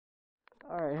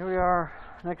Alright, here we are,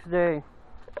 next day.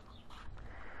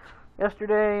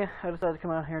 Yesterday, I decided to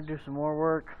come out here and do some more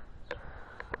work.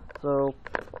 So,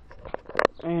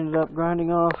 I ended up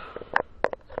grinding off,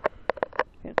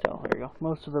 can't tell, there you go,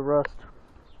 most of the rust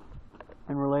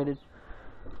and related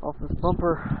off this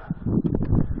bumper.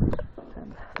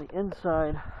 And the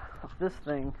inside of this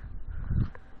thing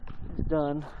is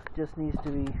done. Just needs to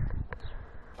be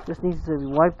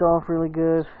wiped off really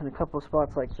good, and a couple of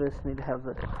spots like this need to have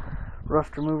the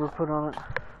rust remover put on it.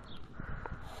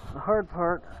 The hard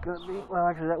part is going to be, well,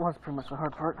 actually that was pretty much the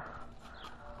hard part.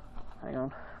 Hang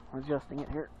on, I'm adjusting it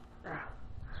here.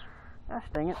 Gosh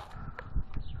dang it.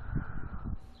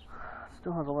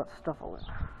 Still has a lot of stuff on it.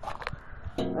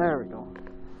 There we go.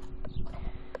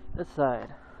 This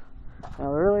side.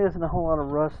 Now there really isn't a whole lot of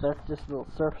rust, that's just a little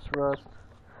surface rust.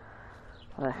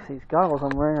 These goggles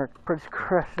I'm wearing are pretty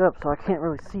scratched up, so I can't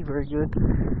really see very good.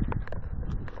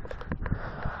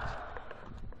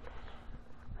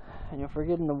 And you're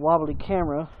forgetting the wobbly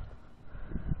camera.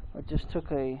 I just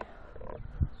took a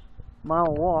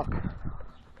mile walk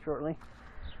shortly,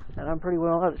 and I'm pretty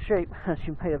well out of shape, as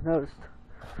you may have noticed.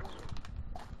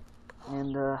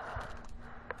 And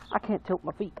I can't tilt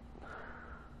my feet.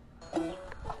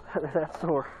 They're that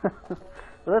sore. So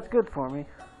that's good for me,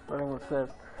 what everyone says.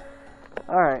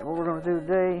 Alright, what we're going to do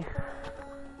today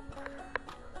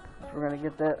is we're going to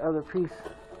get that other piece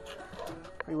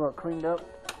pretty well cleaned up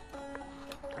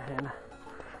and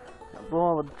blow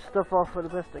all the stuff off for the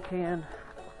best I can,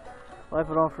 wipe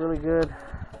it off really good,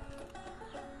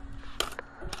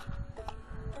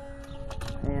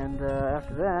 and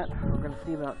after that we're going to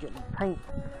see about getting paint.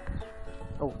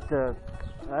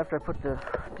 After I put the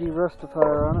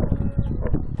derustifier on it,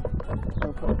 I'm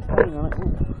going to put paint on it. Ooh.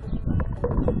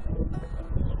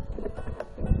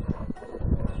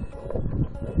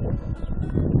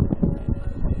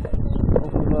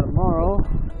 Tomorrow,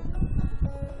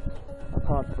 my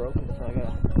pod's broken, so I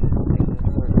gotta make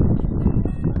this work.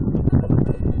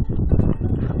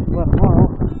 But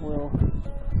tomorrow,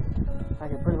 I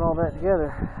can put all that together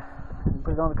and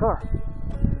put it on the car.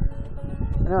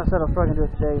 I know I said I was probably gonna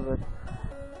do it today, but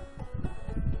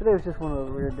today was just one of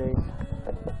those weird days.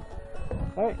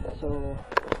 Alright, so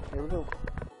here we go.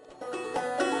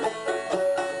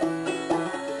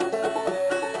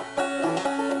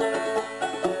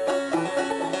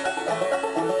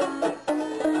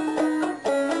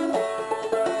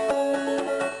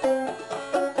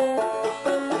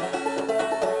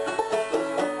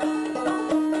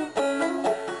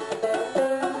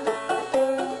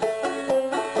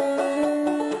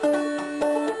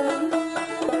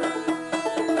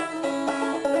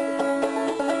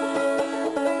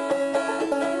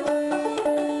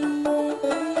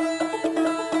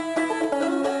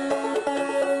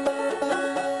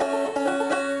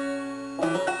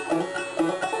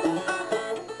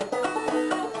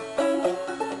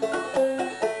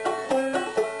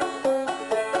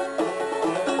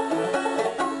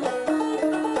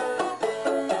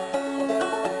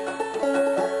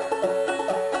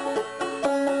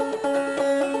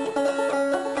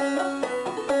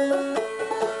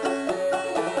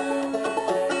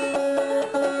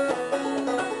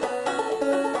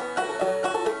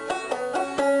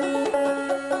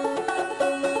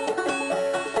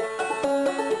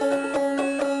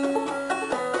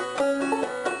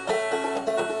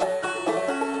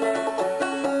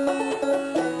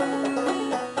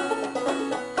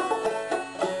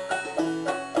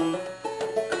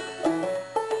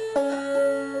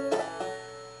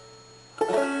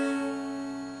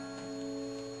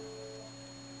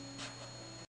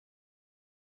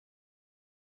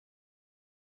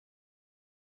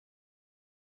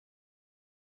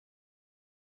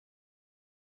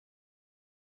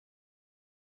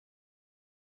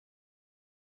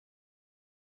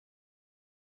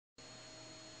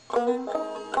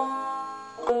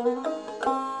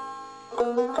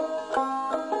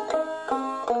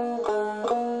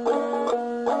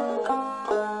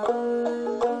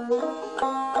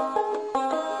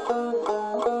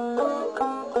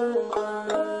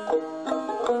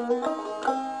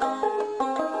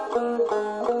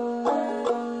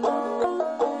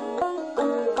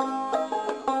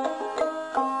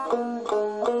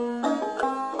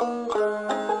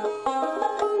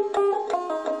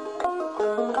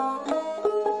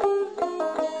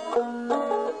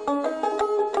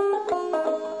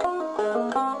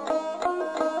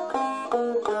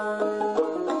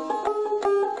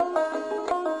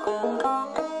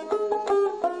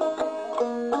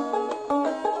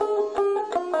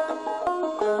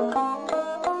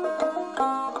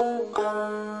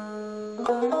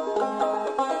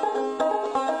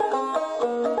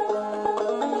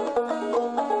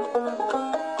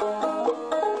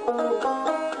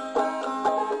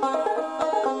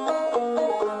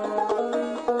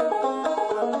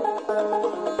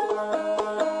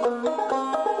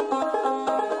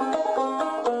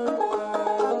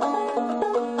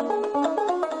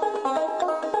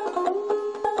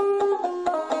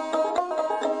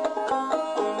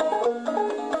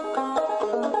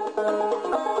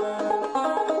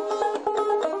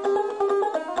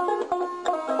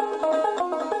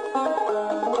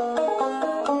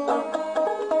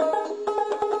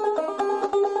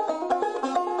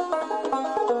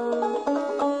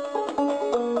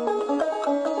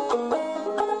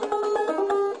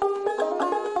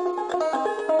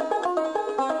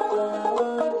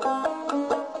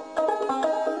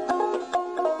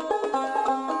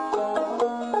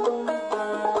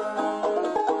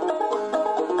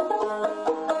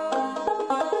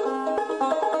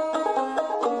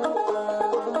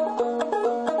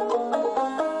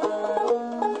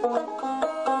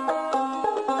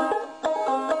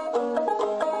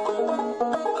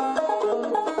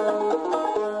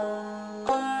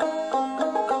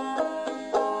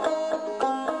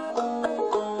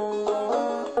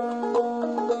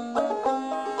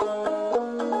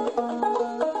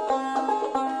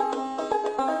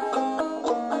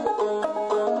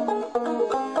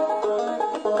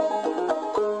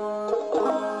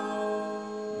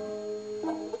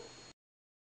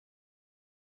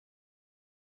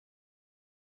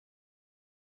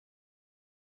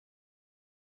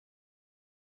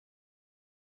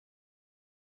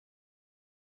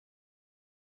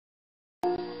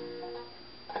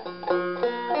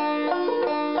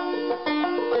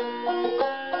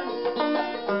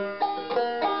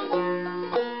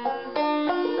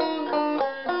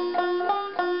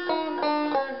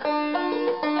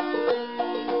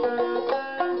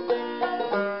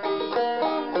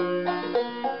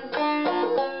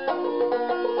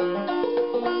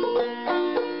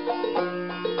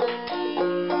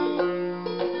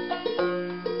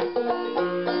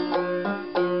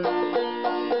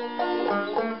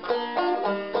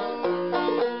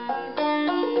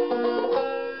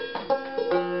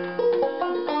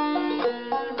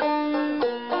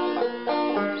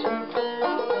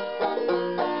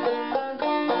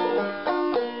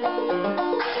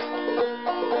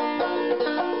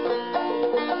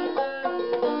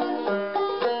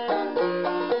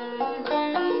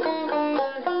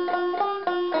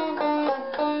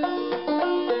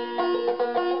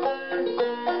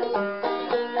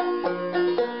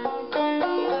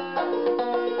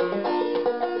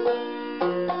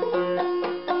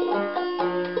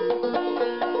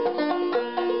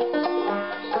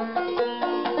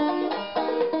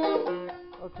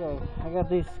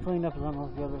 these cleaned up as I'm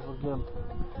going to get them.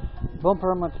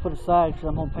 Bumper I'm going to put aside because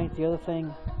I'm going to paint the other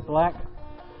thing black.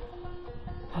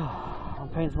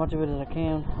 I'll paint as much of it as I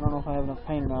can. I don't know if I have enough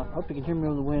paint or not. I hope you can hear me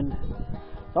over the wind.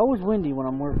 It's always windy when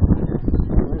I'm working.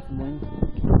 There's some wind.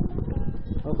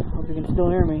 Hope you can still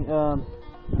hear me. I'm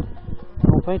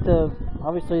going to paint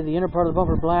obviously the inner part of the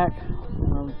bumper black.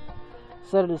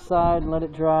 Set it aside and let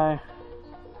it dry.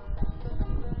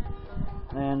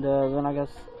 And then I guess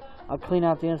I'll clean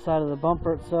out the inside of the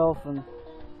bumper itself, and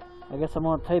I guess I'm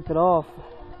going to tape it off.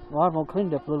 Well, I'm going to clean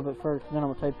it up a little bit first, and then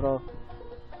I'm going to tape it off.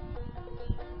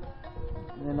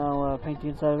 And then I'll paint the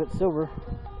inside of it silver.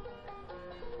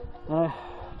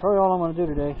 Probably all I'm going to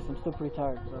do today, because I'm still pretty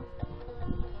tired. So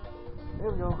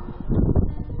here we go.